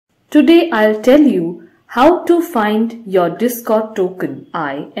Today I'll tell you how to find your Discord token.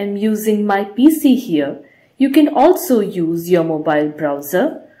 I am using my PC here. You can also use your mobile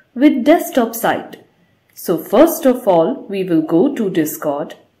browser with desktop site. So first of all, we will go to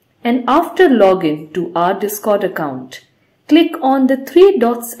Discord, and after login to our Discord account, click on the three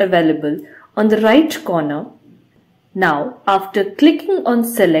dots available on the right corner. Now, after clicking on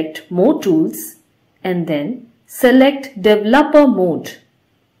select more tools and then select developer mode.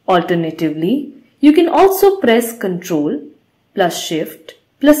 Alternatively, you can also press Ctrl plus Shift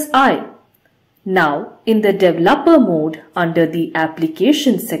plus I. Now, in the developer mode under the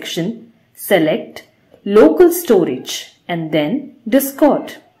application section, select local storage and then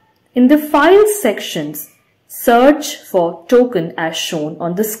Discord. In the files sections, search for token as shown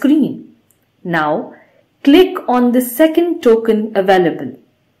on the screen. Now, click on the second token available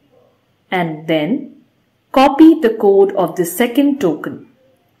and then copy the code of the second token.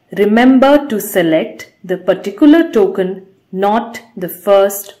 Remember to select the particular token, not the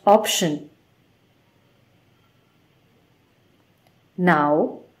first option.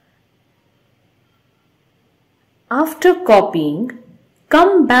 Now, after copying,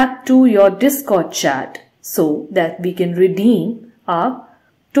 come back to your Discord chat so that we can redeem our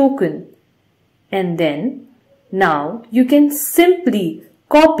token. And then, now you can simply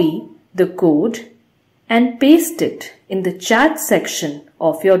copy the code and paste it in the chat section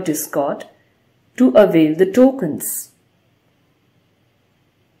of your Discord to avail the tokens.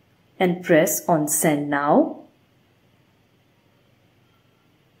 And press on Send Now.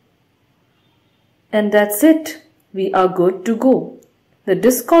 And that's it. We are good to go. The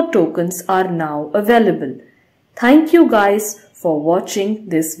Discord tokens are now available. Thank you guys for watching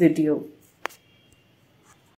this video.